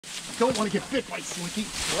Don't want to get bit by Slinky.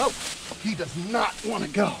 Whoa. He does not want to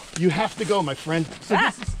go. You have to go, my friend. So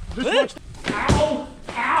this ow!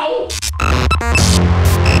 Ow!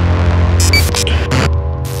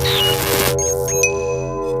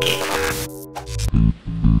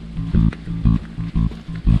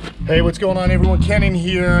 Hey, what's going on, everyone? Kenan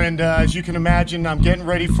here, and as you can imagine, I'm getting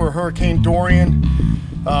ready for Hurricane Dorian.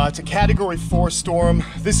 It's a Category 4 storm.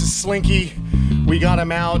 This is Slinky. We got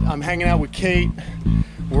him out. I'm hanging out with Kate.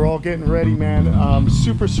 We're all getting ready, man.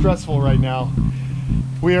 Super stressful right now.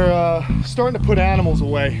 We're starting to put animals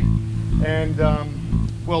away, and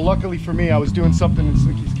well, luckily for me, I was doing something in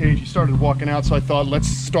Slinky's cage. He started walking out, so I thought, let's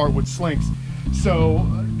start with Slinks. So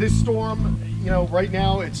this storm, you know, right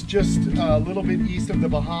now it's just a little bit east of the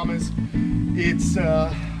Bahamas. It's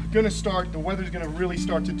gonna start, the weather's gonna really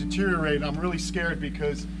start to deteriorate. I'm really scared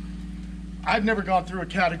because I've never gone through a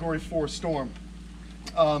Category 4 storm.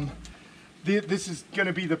 This is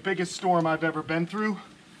gonna be the biggest storm I've ever been through.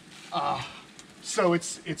 So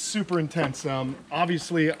it's super intense.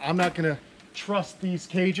 Obviously, I'm not gonna trust these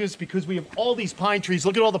cages because we have all these pine trees.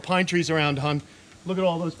 Look at all the pine trees around, hon. Look at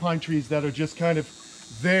all those pine trees that are just kind of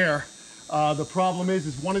there. The problem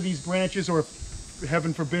is one of these branches, or if,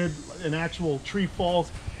 heaven forbid, an actual tree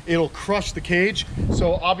falls, it'll crush the cage.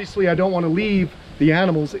 So obviously I don't want to leave the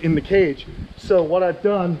animals in the cage. So what I've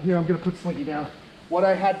done, here, I'm gonna put Slinky down. What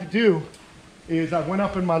I had to do is I went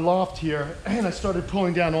up in my loft here and I started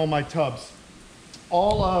pulling down all my tubs.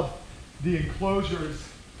 All of the enclosures,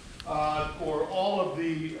 or all of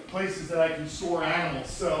the places that I can store animals.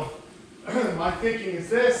 So my thinking is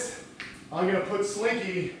this: I'm gonna put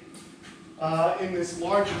Slinky in this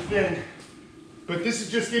larger thing, but this is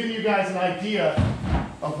just giving you guys an idea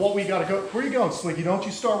of what we gotta go. Where are you going, Slinky? Don't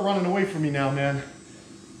you start running away from me now, man.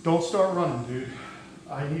 Don't start running, dude.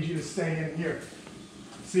 I need you to stay in here.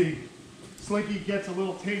 See, Slinky gets a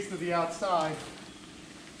little taste of the outside,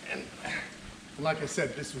 and like I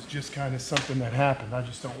said, this was just kind of something that happened. I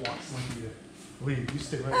just don't want Slinky to leave. You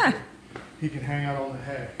stay right here. He can hang out on the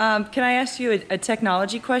hay. Can I ask you a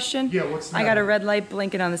technology question? Yeah, what's that? I got a red light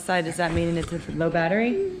blinking on the side. Does that mean it's a low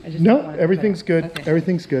battery? No, everything's good. Okay.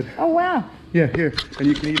 Everything's good. Oh, wow. Yeah, here. And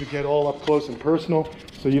you can even get all up close and personal,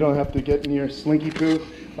 so you don't have to get near Slinky poo.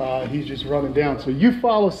 He's just running down. So you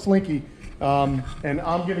follow Slinky, and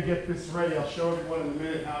I'm going to get this ready. I'll show everyone in a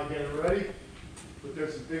minute how I get it ready. But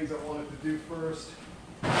there's some things I wanted to do first.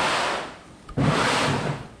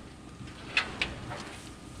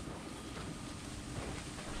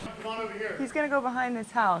 Come on over here. He's going to go behind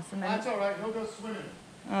this house. And then... That's all right. He'll go swimming.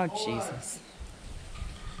 Oh, Jesus.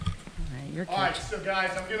 All right, you're all right, so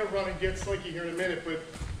guys, I'm going to run and get Slinky here in a minute, but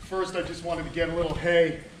first I just wanted to get a little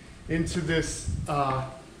hay into this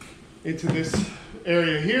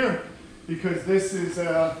area here, because this is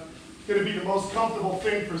going to be the most comfortable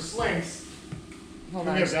thing for Slinks. Hold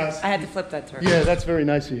on, guys. I had to flip that turn. Yeah, that's very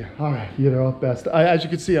nice of you. All right, you're off best. As you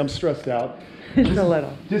can see, I'm stressed out. Just a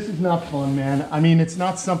little. This is not fun, man. I mean, it's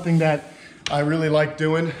not something that I really like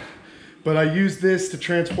doing, but I use this to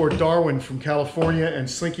transport Darwin from California, and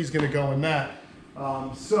Slinky's gonna go in that.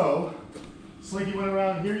 So, Slinky went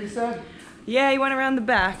around here, you said? Yeah, he went around the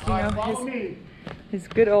back. You know, follow me. His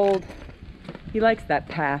good old, he likes that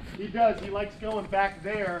path. He does, he likes going back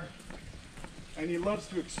there, and he loves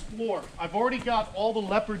to explore. I've already got all the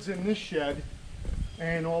leopards in this shed,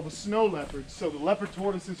 and all the snow leopards. So the leopard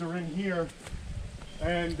tortoises are in here,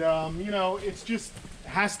 and you know, it's just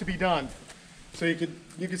has to be done. So you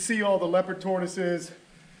can see all the leopard tortoises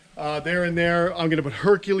there and there. I'm gonna put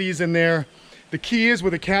Hercules in there. The key is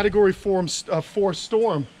with a Category 4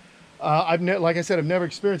 storm, like I said, I've never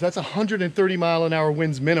experienced. That's 130 mile-an-hour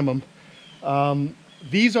winds minimum.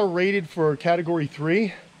 These are rated for Category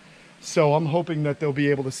 3, so I'm hoping that they'll be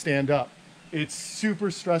able to stand up. It's super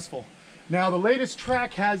stressful. Now, the latest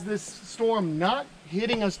track has this storm not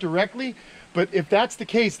hitting us directly, but if that's the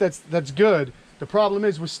case, that's good. The problem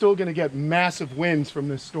is we're still gonna get massive winds from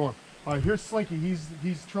this storm. All right, here's Slinky.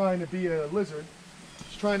 He's trying to be a lizard.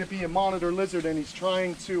 He's trying to be a monitor lizard, and he's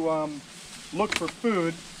trying to look for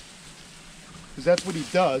food, because that's what he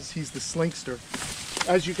does. He's the Slinkster.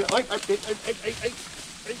 As you can,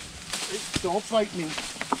 don't fight me.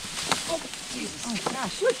 Oh, Jesus. Oh,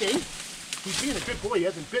 gosh. Slinky. He's being a good boy. He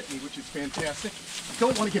hasn't bit me, which is fantastic.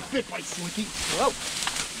 Don't want to get bit by Slinky. Whoa.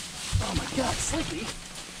 Oh my God, Slinky.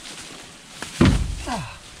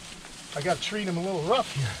 Ah, I got to treat him a little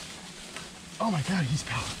rough here. Oh my God, he's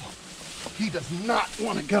powerful. He does not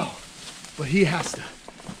want to go, but he has to.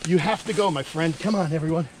 You have to go, my friend. Come on,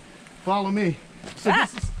 everyone. Follow me. So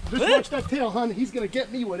just watch that tail, hon. He's going to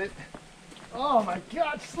get me with it. Oh my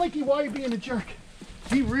God, Slinky, why are you being a jerk?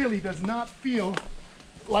 He really does not feel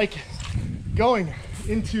like going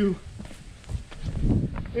into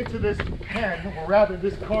this pen, or rather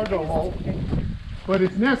this cargo hold, but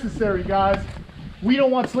it's necessary, guys. We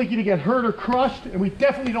don't want Slinky to get hurt or crushed, and we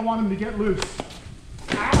definitely don't want him to get loose.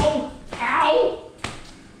 Ow! Ow!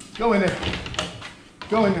 Go in there.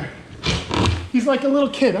 Go in there. He's like a little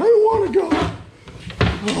kid. I don't want to go.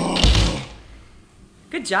 Oh.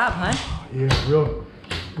 Good job, hon. Yeah,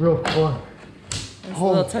 real fun. It was a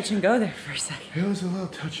little touch and go there for a second. It was a little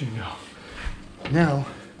touch and go. Now,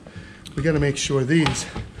 we gotta make sure these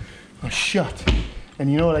are shut.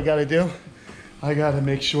 And you know what I gotta do? I gotta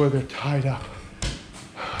make sure they're tied up.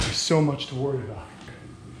 There's so much to worry about.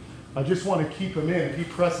 I just want to keep him in. If he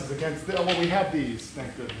presses against it, well, we have these,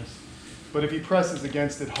 thank goodness. But if he presses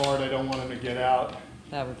against it hard, I don't want him to get out.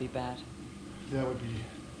 That would be bad. That would be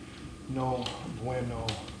no bueno.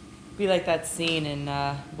 Be like that scene in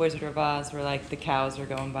Wizard of Oz where like the cows are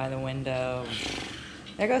going by the window.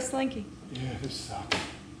 There goes Slinky. Yeah, this sucks.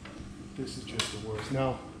 This is just the worst.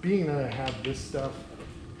 Now, being that I have this stuff,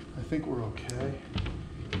 I think we're okay.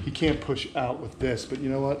 He can't push out with this, but you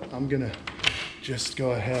know what? I'm gonna just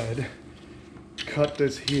go ahead, cut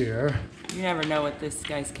this here. You never know what this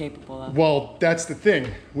guy's capable of. Well, that's the thing.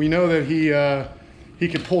 We know that he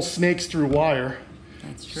can pull snakes through wire.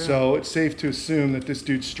 That's true. So it's safe to assume that this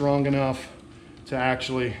dude's strong enough to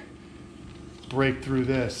actually break through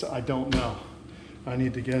this. I don't know. I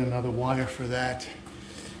need to get another wire for that.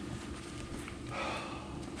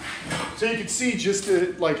 So you can see just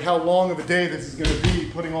like how long of a day this is going to be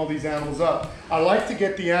putting all these animals up. I like to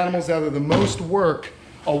get the animals out of the most work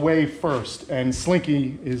away first, and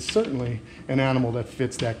Slinky is certainly an animal that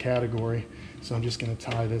fits that category. So I'm just going to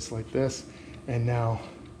tie this like this, and now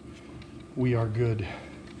we are good.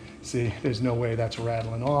 See, there's no way that's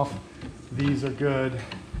rattling off. These are good.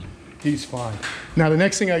 He's fine. Now the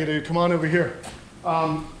next thing I gotta do, come on over here.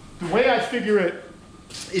 The way I figure it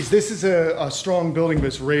is this is a strong building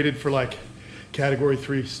that's rated for like category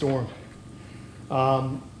 3 storm.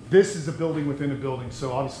 This is a building within a building,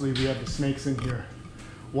 so obviously we have the snakes in here.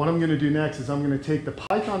 What I'm gonna do next is I'm gonna take the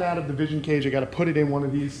python out of the vision cage. I gotta put it in one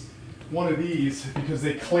of these because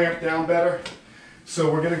they clamp down better.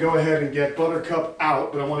 So we're gonna go ahead and get Buttercup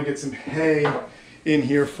out, but I wanna get some hay in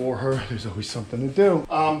here for her. There's always something to do.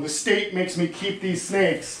 The state makes me keep these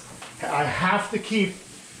snakes. I have to keep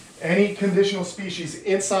any conditional species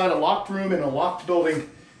inside a locked room in a locked building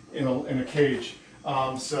in a cage.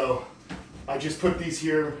 So I just put these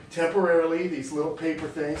here temporarily, these little paper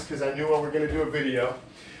things, because I knew I were gonna do a video.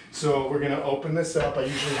 So we're gonna open this up. I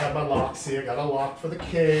usually have my locks here. Got a lock for the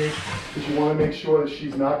cage, because you wanna make sure that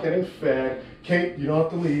she's not getting fed. Kate, you don't have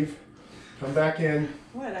to leave. Come back in.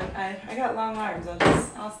 What? I got long arms.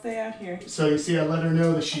 I'll stay out here. So you see, I let her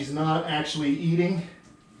know that she's not actually eating,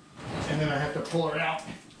 and then I have to pull her out,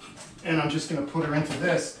 and I'm just gonna put her into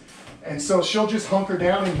this. And so she'll just hunker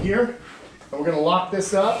down in here, and we're gonna lock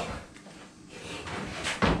this up.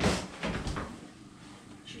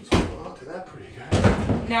 She's holding on to that pretty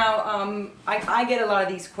good. Now, I get a lot of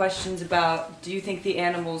these questions about, do you think the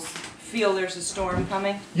animals feel there's a storm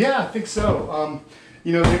coming? Yeah, I think so.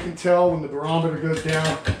 You know, they can tell when the barometer goes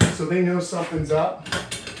down, so they know something's up,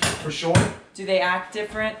 for sure. Do they act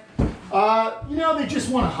different? You know, they just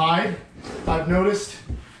want to hide, I've noticed.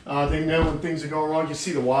 They know when things are going wrong. You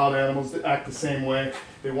see the wild animals that act the same way.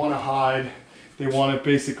 They want to hide. They want to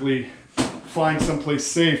basically find someplace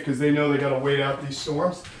safe because they know they got to wait out these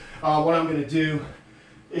storms. What I'm going to do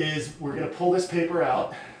is we're going to pull this paper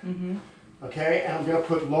out, okay? And I'm going to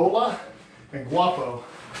put Lola and Guapo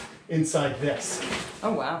inside this.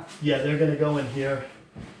 Oh, wow. Yeah, they're going to go in here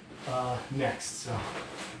next. So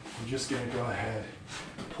I'm just going to go ahead,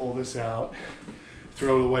 pull this out,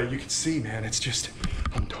 throw it away. You can see, man, it's just,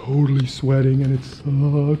 I'm totally sweating and it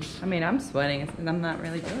sucks. I mean, I'm sweating and I'm not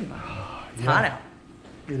really doing much. It's Yeah, hot out.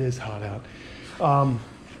 It is hot out.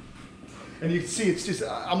 And you can see it's just,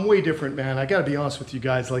 I'm way different, man. I gotta be honest with you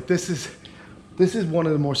guys. Like this is one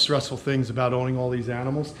of the more stressful things about owning all these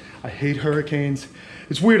animals. I hate hurricanes.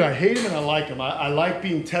 It's weird, I hate them and I like them. I like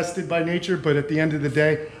being tested by nature, but at the end of the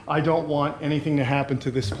day, I don't want anything to happen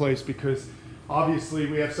to this place because obviously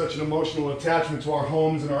we have such an emotional attachment to our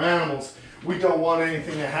homes and our animals. We don't want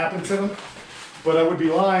anything to happen to them. But I would be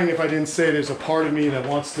lying if I didn't say there's a part of me that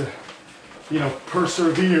wants to, you know,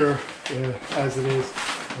 persevere as it is.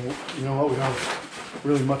 And you know what, we don't have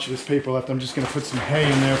really much of this paper left. I'm just gonna put some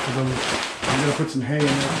hay in there for them. I'm gonna put some hay in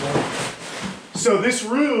there for them. So this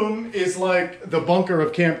room is like the bunker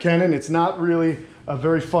of Kamp Kenan. It's not really a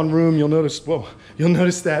very fun room. You'll notice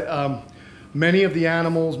that many of the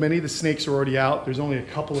animals, many of the snakes are already out. There's only a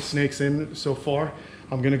couple of snakes in so far.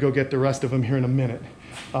 I'm gonna go get the rest of them here in a minute.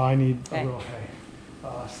 I need Okay. a little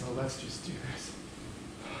hay. So let's just do this.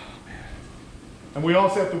 Oh, man. And we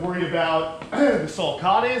also have to worry about the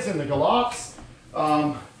sulcatas and the galops.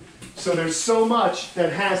 So there's so much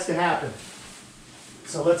that has to happen.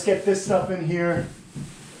 So let's get this stuff in here,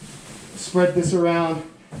 spread this around,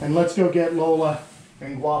 and let's go get Lola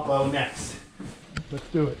and Guapo next. Let's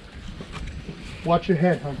do it. Watch your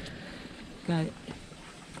head, hon. Got it.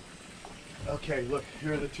 Okay, look,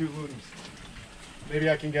 here are the two loonies. Maybe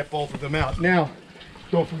I can get both of them out. Now,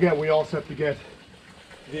 don't forget, we also have to get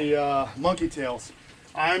the monkey tails.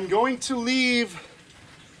 I'm going to leave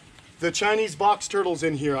the Chinese box turtles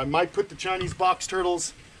in here. I might put the Chinese box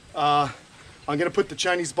turtles, I'm gonna put the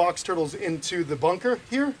Chinese box turtles into the bunker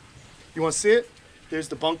here. You wanna see it? There's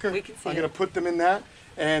the bunker. We can see I'm gonna it. put them in that,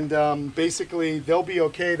 and basically they'll be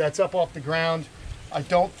okay. That's up off the ground. I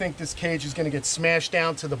don't think this cage is gonna get smashed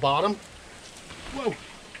down to the bottom. Whoa.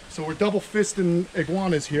 So we're double fisting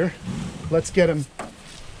iguanas here. Let's get them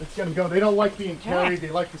going. They don't like being carried. They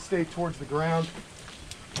like to stay towards the ground.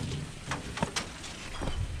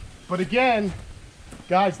 But again,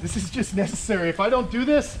 guys, this is just necessary. If I don't do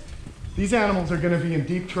this, these animals are going to be in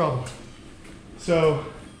deep trouble. So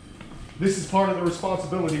this is part of the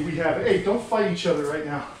responsibility we have. Hey, don't fight each other right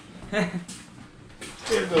now.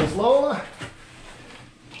 There goes Lola.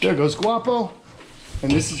 There goes Guapo.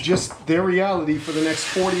 And this is just their reality for the next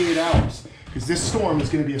 48 hours. Because this storm is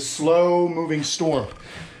going to be a slow moving storm.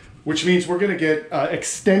 Which means we're going to get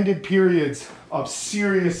extended periods of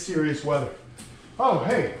serious, serious weather. Oh,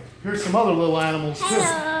 hey, here's some other little animals too.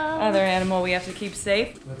 Other animal we have to keep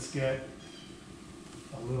safe. Let's get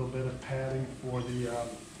a little bit of padding for the...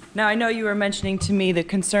 Now, I know you were mentioning to me the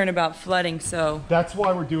concern about flooding, so... That's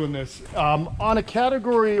why we're doing this. On a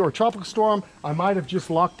category or tropical storm, I might have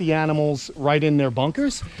just locked the animals right in their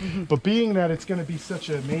bunkers. But being that it's going to be such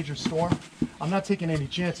a major storm, I'm not taking any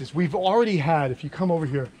chances. We've already had, if you come over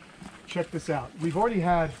here, check this out. We've already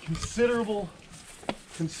had considerable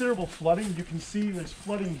flooding. You can see there's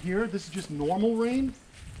flooding here. This is just normal rain.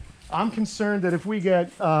 I'm concerned that if we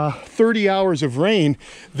get 30 hours of rain,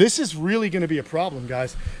 this is really going to be a problem,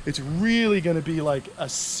 guys. It's really going to be like a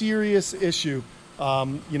serious issue,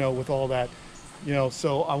 you know, with all that, you know.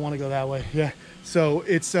 So I want to go that way. Yeah. So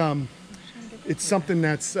it's something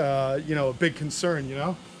that's you know, a big concern, you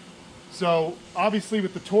know. So obviously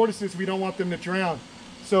with the tortoises, we don't want them to drown.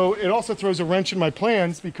 So it also throws a wrench in my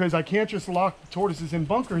plans because I can't just lock the tortoises in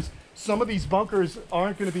bunkers. Some of these bunkers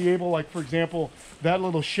aren't going to be able, like for example, that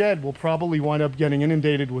little shed will probably wind up getting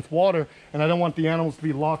inundated with water, and I don't want the animals to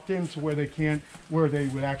be locked in to where they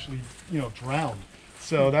would actually, you know, drown.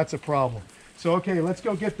 So that's a problem. So okay, let's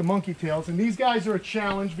go get the monkey tails, and these guys are a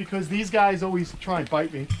challenge because these guys always try and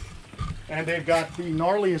bite me, and they've got the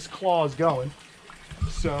gnarliest claws going.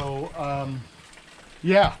 So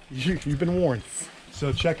yeah, you've been warned.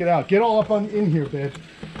 So check it out. Get all up in here, babe.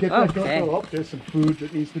 Get that. Okay. Go up. There's some food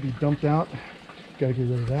that needs to be dumped out. Gotta get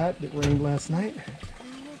rid of that. It rained last night.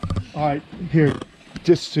 All right, here,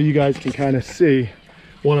 just so you guys can kind of see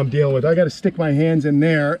what I'm dealing with. I got to stick my hands in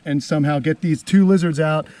there and somehow get these two lizards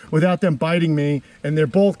out without them biting me. And they're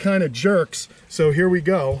both kind of jerks. So here we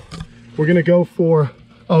go. We're gonna go for.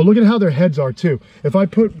 Oh, look at how their heads are too. If I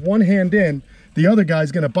put one hand in, the other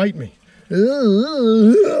guy's gonna bite me.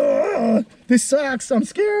 This sucks. I'm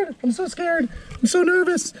scared. I'm so scared. I'm so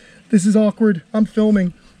nervous. This is awkward. I'm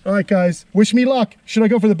filming. All right, guys. Wish me luck. Should I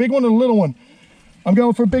go for the big one or the little one? I'm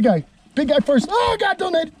going for big guy. Big guy first. Oh, God,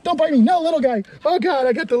 don't bite me. No, little guy. Oh, God,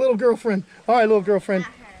 I got the little girlfriend. All right, little girlfriend.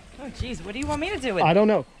 Oh, jeez, what do you want me to do with it? I don't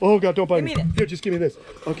know. Oh, God, don't bite me. Give me this. Here, just give me this.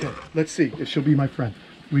 Okay, let's see if she'll be my friend.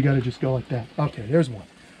 We got to just go like that. Okay, there's one.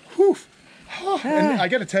 Whew. And I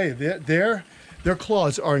got to tell you, their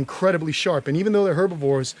claws are incredibly sharp, and even though they're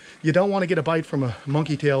herbivores, you don't want to get a bite from a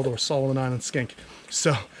monkey-tailed or Solomon Island skink.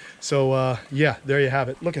 So yeah, there you have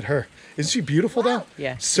it. Look at her. Isn't she beautiful though?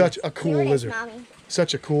 Yeah. Such a cool lizard. Mommy.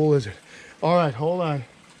 Such a cool lizard. All right, hold on.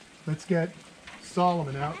 Let's get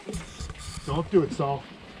Solomon out. Don't do it, Sol.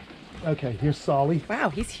 Okay, here's Solly. Wow,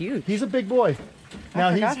 he's huge. He's a big boy. Now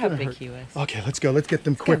I forgot he's how gonna big hurt. he was. Okay, let's go. Let's get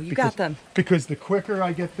them quick. go, you got them. Because the quicker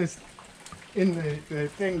I get this in the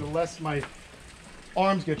thing, the less my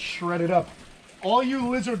arms get shredded up. All you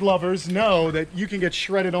lizard lovers know that you can get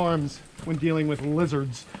shredded arms when dealing with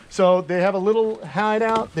lizards. So they have a little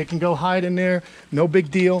hideout. They can go hide in there. No big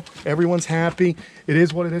deal. Everyone's happy. It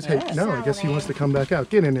is what it is. Hey, no, I guess he wants to come back out.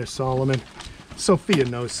 Get in there, Solomon. Sophia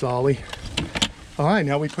knows Solly. All right,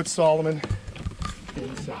 now we put Solomon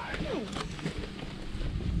inside.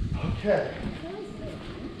 Okay.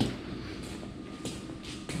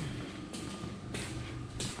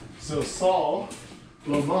 So Sol,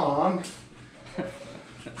 Lamont,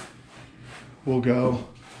 we'll go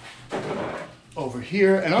over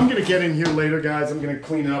here. And I'm gonna get in here later, guys. I'm gonna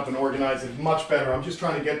clean it up and organize it much better. I'm just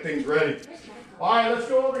trying to get things ready. All right, let's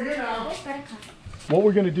go over here now. What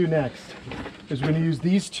we're gonna do next is we're gonna use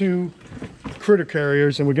these two critter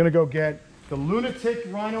carriers and we're gonna go get the lunatic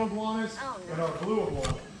rhino iguanas and our blue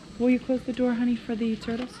iguana. Will you close the door, honey, for the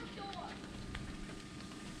turtles?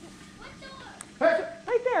 Hey.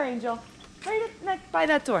 Right there, Angel. Right next by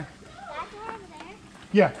that door. That door over there?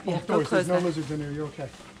 Yeah, Yeah, both go doors. close There's no that. lizards in there. You're okay.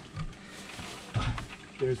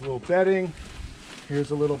 There's a little bedding.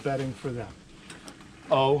 Here's a little bedding for them.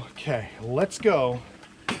 Okay, let's go.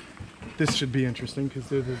 This should be interesting because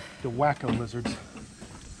they're the wacko lizards.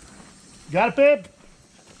 Got it, babe?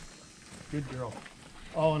 Good girl.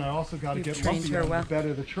 Oh, and I also got to You've get trained Lumpy her out well. of the bed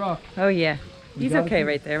of the truck. Oh, yeah. We He's gotta okay keep-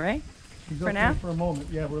 right there, right? He's For okay now? for a moment.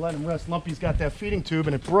 Yeah, we're letting him rest. Lumpy's got that feeding tube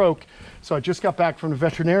and it broke. So I just got back from the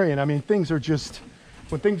veterinarian. I mean, things are just,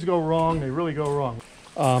 when things go wrong, they really go wrong.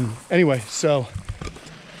 Anyway, so,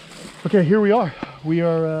 okay, here we are. We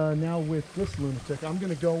are now with this lunatic. I'm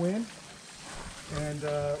gonna go in and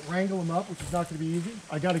wrangle him up, which is not gonna be easy.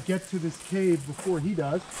 I gotta get to this cave before he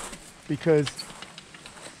does, because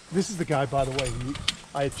this is the guy, by the way,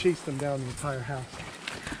 I had chased him down the entire house.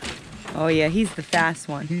 Oh, yeah, he's the fast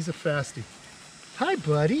one. He's a fastie. Hi,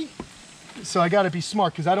 buddy. So I got to be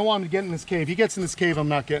smart because I don't want him to get in this cave. He gets in this cave, I'm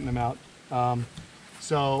not getting him out.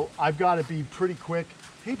 So I've got to be pretty quick.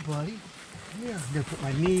 Hey, buddy. Yeah, I'm going to put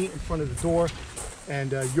my knee in front of the door,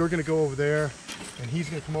 and you're going to go over there, and he's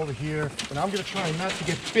going to come over here, and I'm going to try not to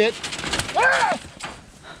get bit. Ah!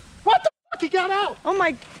 What the fuck? He got out. Oh,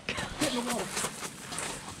 my. Get in the water.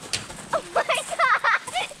 Oh my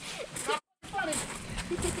god! Funny.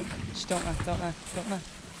 Shh, don't run, don't run, don't run.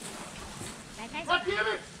 God damn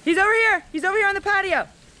it. He's over here. He's over here on the patio.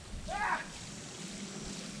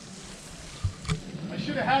 I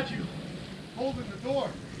should have had you holding the door.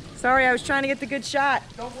 Sorry, I was trying to get the good shot.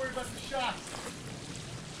 Don't worry about the shots.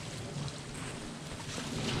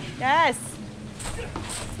 Yes.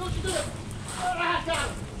 Don't you do it. Ah, got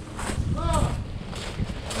him. Oh.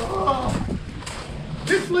 Oh.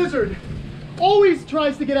 This lizard always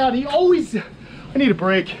tries to get out. He always, I need a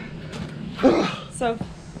break. So,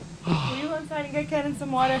 will you go inside and get Kenan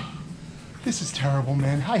some water? This is terrible,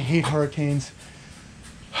 man. I hate hurricanes.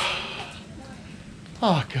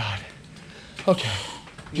 Oh, God. Okay.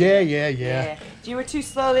 Yeah. You were too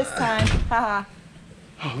slow this time. Haha.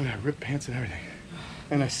 Oh, look, I ripped pants and everything.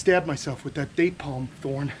 And I stabbed myself with that date palm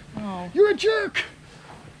thorn. Oh. You're a jerk.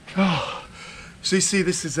 Oh. So you see,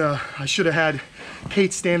 this is, I should have had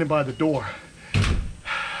Kate standing by the door.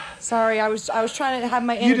 Sorry, I was trying to have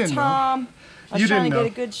my You inner didn't know. Tom. I was You trying didn't to know.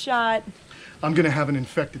 get a good shot. I'm gonna have an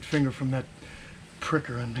infected finger from that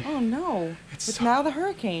pricker on me. Oh no. It's It's so- now the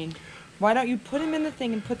hurricane. Why don't you put him in the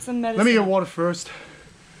thing and put some medicine? Let me get water first.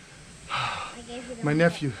 I gave you the My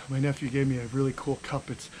nephew gave me a really cool cup.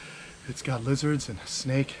 It's got lizards and a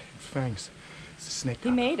snake and fangs. It's a snake He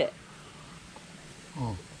cup. made it.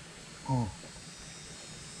 Oh.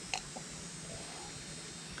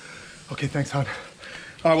 Okay, thanks, hon.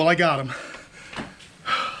 All right, well, I got him.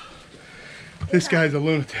 This guy's a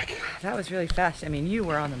lunatic. That was really fast. I mean, you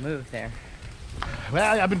were on the move there.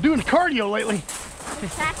 Well, I've been doing cardio lately.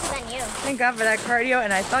 It's faster than you. Thank God for that cardio,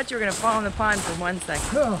 and I thought you were going to fall in the pond for 1 second.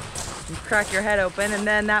 Oh. You crack your head open, and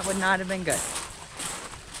then that would not have been good.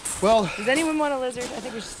 Well, Does anyone want a lizard? I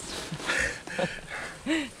think we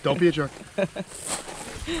should... don't be a jerk.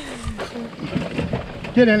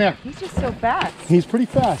 Get in there. He's just so fast. He's pretty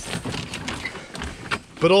fast.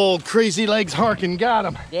 But old crazy legs Harkin got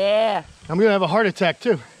him. Yeah. I'm gonna have a heart attack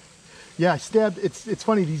too. Yeah, I stabbed, it's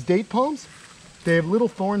funny, these date palms, they have little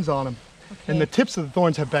thorns on them. Okay. And the tips of the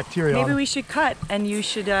thorns have bacteria on Maybe them. we should cut, and you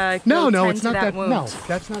should No, go no, tend it's to not that, wound. no,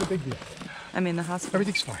 that's not a big deal. I'm in the hospital.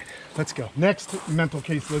 Everything's fine. Let's go. Next mental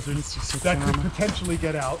case lizard that could potentially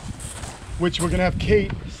get out, which we're gonna have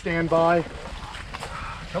Kate stand by.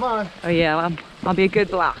 Come on. Oh yeah, I'll be a good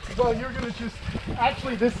block. Well, you're gonna just,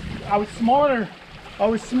 actually I was smarter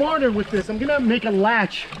with this. I'm gonna make a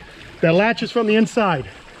latch that latches from the inside.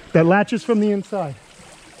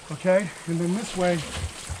 Okay? And then this way,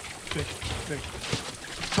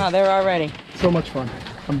 Oh, they're already. so much fun.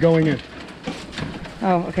 I'm going in.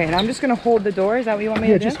 Oh, okay. And I'm just gonna hold the door. Is that what you want me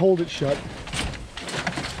Yeah, to do? just hold it shut.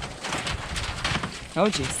 Oh,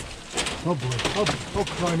 jeez. Oh boy. Oh,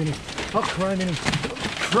 criminy. Oh, criminy.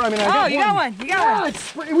 Criminy. Oh, you got one. You got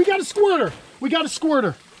one. We got a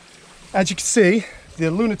squirter. As you can see, the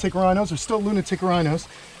lunatic rhinos are still lunatic rhinos.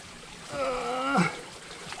 All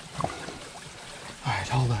right,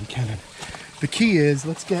 hold on, Kenan. The key is,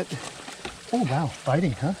 let's get, oh wow,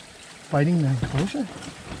 biting, huh? Biting the enclosure?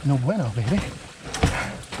 No bueno, baby.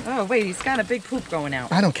 Oh, wait, he's got a big poop going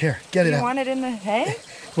out. I don't care. Get it You out. want it in the hay?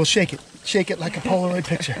 We'll shake it. Shake it like a Polaroid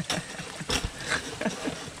picture.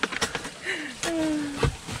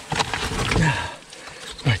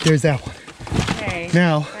 All right, there's that one. Okay.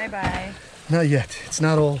 Now, Bye-bye. not yet. It's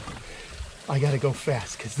not all. I gotta go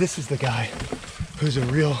fast because this is the guy who's a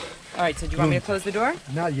real. All right, so do you want me to close the door?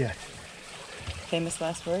 Not yet. Famous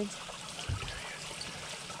last words?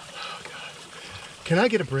 Can I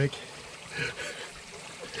get a break?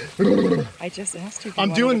 I just asked you if you I'm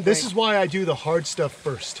wanted doing. a This break. is why I do the hard stuff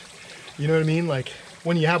first. You know what I mean? Like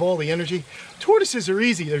when you have all the energy. Tortoises are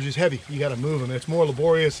easy. They're just heavy. You got to move them. It's more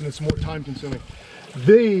laborious and it's more time consuming.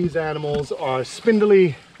 These animals are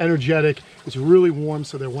spindly, energetic. It's really warm,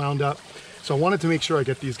 so they're wound up. So I wanted to make sure I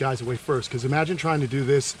get these guys away first, because imagine trying to do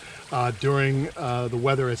this during the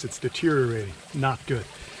weather as it's deteriorating. Not good.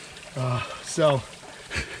 So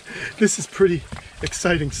this is pretty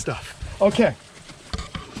exciting stuff. Okay,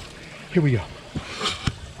 here we go.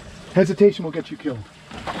 Hesitation will get you killed.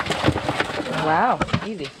 Wow,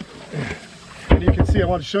 easy. And you can see, I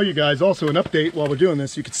want to show you guys also an update while we're doing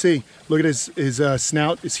this. You can see, look at his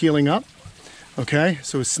snout is healing up. Okay,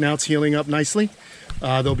 so his snout's healing up nicely.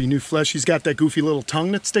 There'll be new flesh. He's got that goofy little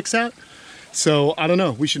tongue that sticks out. So I don't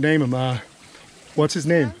know, we should name him. What's his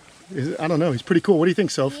name? I don't know, he's pretty cool. What do you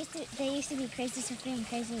think, Soph? They used to be Crazy Sophie and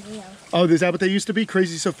Crazy Leo. Oh, is that what they used to be?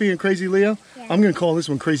 Crazy Sophie and Crazy Leo? Yeah. I'm gonna call this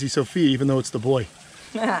one Crazy Sophie, even though it's the boy.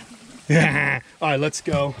 All right, let's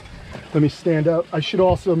go. Let me stand up. I should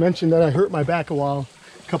also mention that I hurt my back a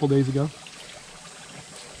couple days ago.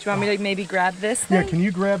 Do you want me to maybe grab this Yeah, thing? can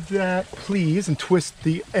you grab that, please, and twist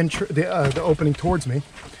the opening towards me?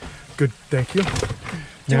 Good, thank you.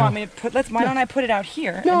 Do you want me to put, why don't I put it out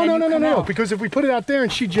here? No, and then no, you no, come no, out? because if we put it out there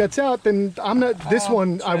and she jets out, then I'm not, this Oh,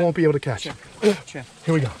 one I true. won't be able to catch. True.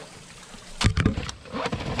 Here we go.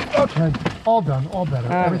 Okay, all done, all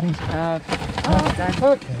better. Everything's done.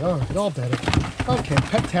 okay, all right, all better. Okay,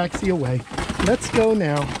 pet taxi away. Let's go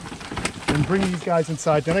now and bring these guys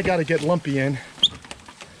inside. Then I got to get Lumpy in.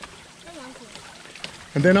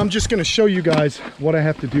 And then I'm just going to show you guys what I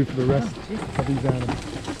have to do for the rest of these animals.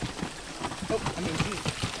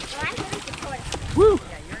 Woo!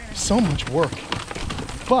 So much work.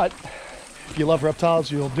 But if you love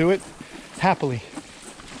reptiles, you'll do it happily.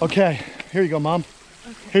 Okay, here you go, Mom.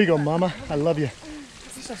 Here you go, Mama. I love you.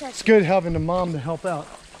 It's good having a mom to help out.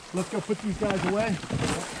 Let's go put these guys away.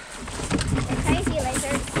 Crazy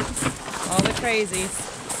lizards. All the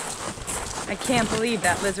crazies. I can't believe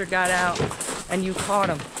that lizard got out and you caught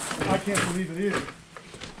him. I can't believe it either.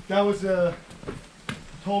 That was a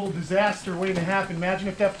total disaster waiting to happen. Imagine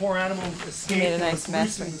if that poor animal escaped made a and nice was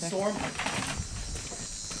mess loose in right the there.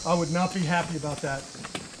 storm. I would not be happy about that.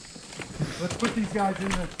 Let's put these guys in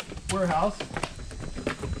the warehouse.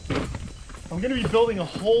 I'm going to be building a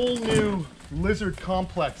whole new lizard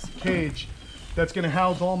complex cage that's going to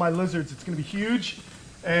house all my lizards. It's going to be huge,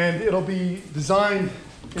 and it'll be designed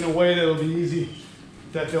in a way that'll be easy,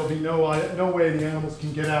 that there'll be no way the animals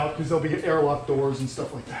can get out, because there'll be airlock doors and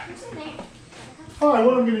stuff like that. All right,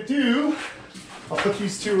 what I'm going to do, I'll put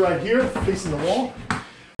these two right here facing the wall.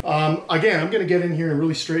 Again, I'm going to get in here and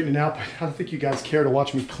really straighten it out, but I don't think you guys care to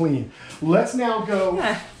watch me clean. Let's now go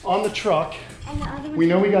on the truck. We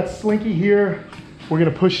know we got Slinky here. We're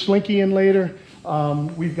going to push Slinky in later.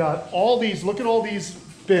 We've got all these, look at all these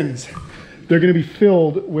bins. They're going to be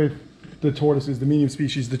filled with the tortoises, the medium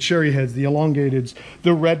species, the cherry heads, the elongateds,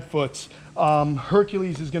 the redfoots.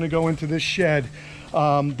 Hercules is going to go into this shed.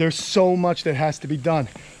 There's so much that has to be done.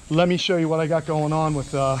 Let me show you what I got going on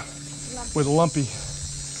with Lumpy.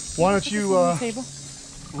 Why don't you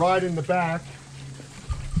ride in the back?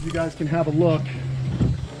 You guys can have a look.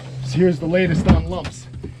 So here's the latest on lumps.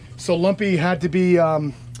 So Lumpy had to be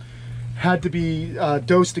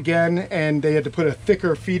dosed again, and they had to put a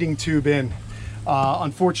thicker feeding tube in.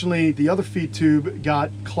 Unfortunately, the other feed tube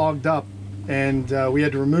got clogged up, and we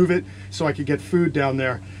had to remove it so I could get food down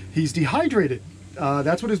there. He's dehydrated.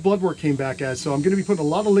 That's what his blood work came back as. So I'm going to be putting a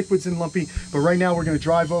lot of liquids in Lumpy, but right now we're going to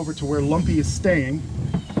drive over to where Lumpy is staying.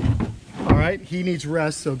 All right, he needs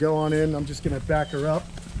rest, so go on in. I'm just going to back her up.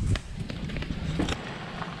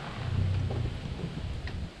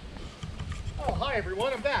 Oh, hi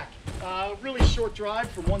everyone, I'm back. Really short drive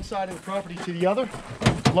from one side of the property to the other.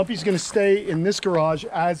 Lumpy's going to stay in this garage,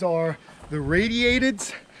 as are the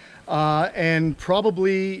radiateds and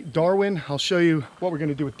probably Darwin. I'll show you what we're going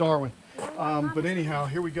to do with Darwin. But anyhow,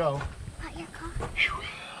 here we go.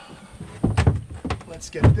 Let's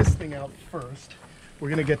get this thing out first. We're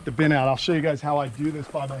going to get the bin out. I'll show you guys how I do this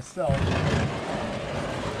by myself.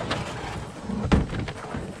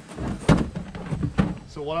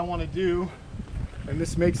 So So what I want to do, and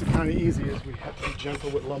this makes it kind of easy, is we have to be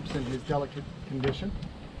gentle with lumps in his delicate condition.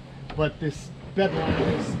 But this bed liner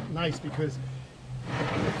is nice because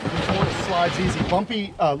it slides easy.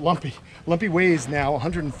 Lumpy weighs now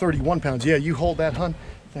 131 pounds. Yeah, you hold that, hun.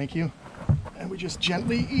 Thank you. And we just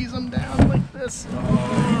gently ease him down like this.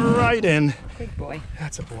 Right in. Big boy.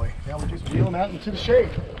 That's a boy. Now we just wheel him out into the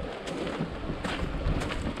shade.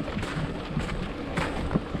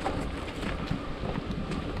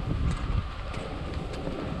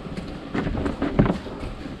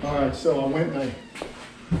 All right, so I went and I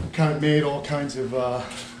kind of made all kinds of,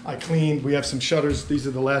 I cleaned. We have some shutters. These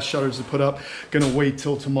are the last shutters to put up. Gonna wait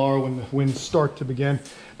till tomorrow when the winds start to begin.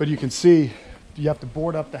 But you can see, you have to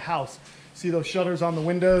board up the house. See those shutters on the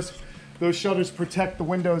windows? Those shutters protect the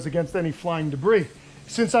windows against any flying debris.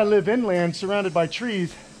 Since I live inland, surrounded by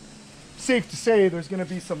trees, safe to say there's gonna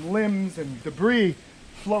be some limbs and debris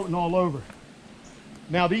floating all over.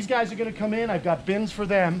 Now these guys are gonna come in. I've got bins for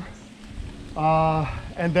them.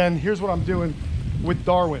 And then here's what I'm doing with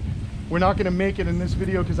Darwin. We're not gonna make it in this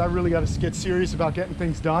video because I really gotta get serious about getting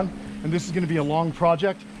things done. And this is gonna be a long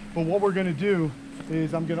project. But what we're gonna do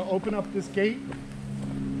is I'm gonna open up this gate.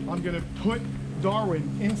 I'm gonna put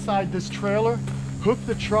Darwin inside this trailer, hook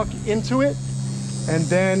the truck into it, and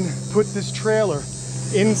then put this trailer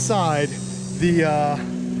inside the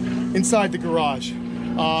garage.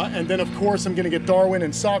 And then of course I'm gonna get Darwin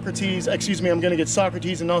and Socrates, I'm gonna get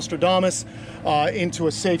Socrates and Nostradamus into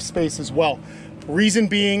a safe space as well. Reason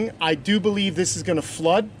being, I do believe this is gonna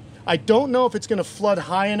flood. I don't know if it's gonna flood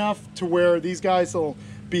high enough to where these guys will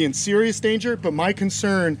be in serious danger, but my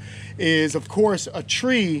concern is, of course, a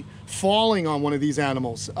tree falling on one of these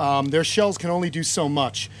animals. Their shells can only do so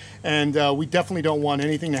much, and we definitely don't want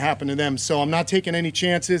anything to happen to them. So I'm not taking any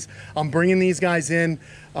chances. I'm bringing these guys in.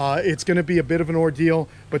 It's gonna be a bit of an ordeal,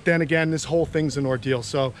 but then again, this whole thing's an ordeal.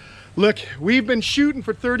 So look, we've been shooting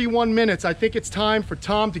for 31 minutes. I think it's time for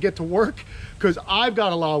Tom to get to work because I've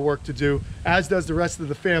got a lot of work to do, as does the rest of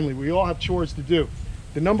the family. We all have chores to do.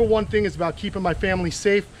 The number one thing is about keeping my family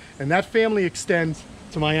safe, and that family extends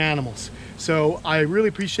to my animals. So I really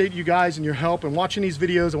appreciate you guys and your help and watching these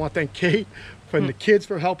videos. I want to thank Kate and the kids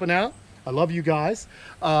for helping out. I love you guys.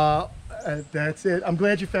 That's it. I'm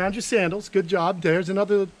glad you found your sandals. Good job. There's a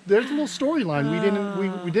little storyline.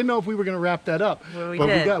 We didn't know if we were going to wrap that up.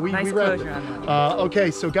 Well, We nice wrapped closure it. on that.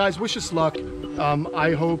 Okay, so guys, wish us luck.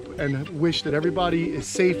 I hope and wish that everybody is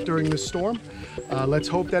safe during this storm. Let's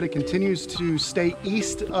hope that it continues to stay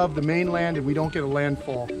east of the mainland and we don't get a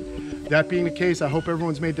landfall. That being the case, I hope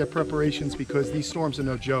everyone's made their preparations because these storms are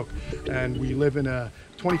no joke. And we live in a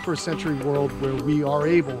 21st century world where we are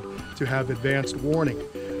able to have advanced warning.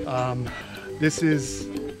 This is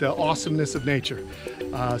the awesomeness of nature.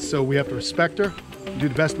 So we have to respect her, do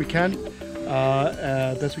the best we can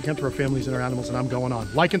for our families and our animals, and I'm going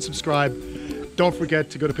on. Like and subscribe. Don't forget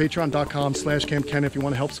to go to patreon.com/Kamp Kenan if you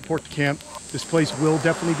want to help support the camp. This place will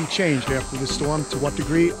definitely be changed after this storm. To what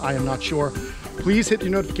degree, I am not sure. Please hit the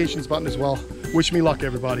notifications button as well. Wish me luck,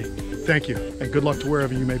 everybody. Thank you, and good luck to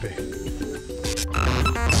wherever you may be.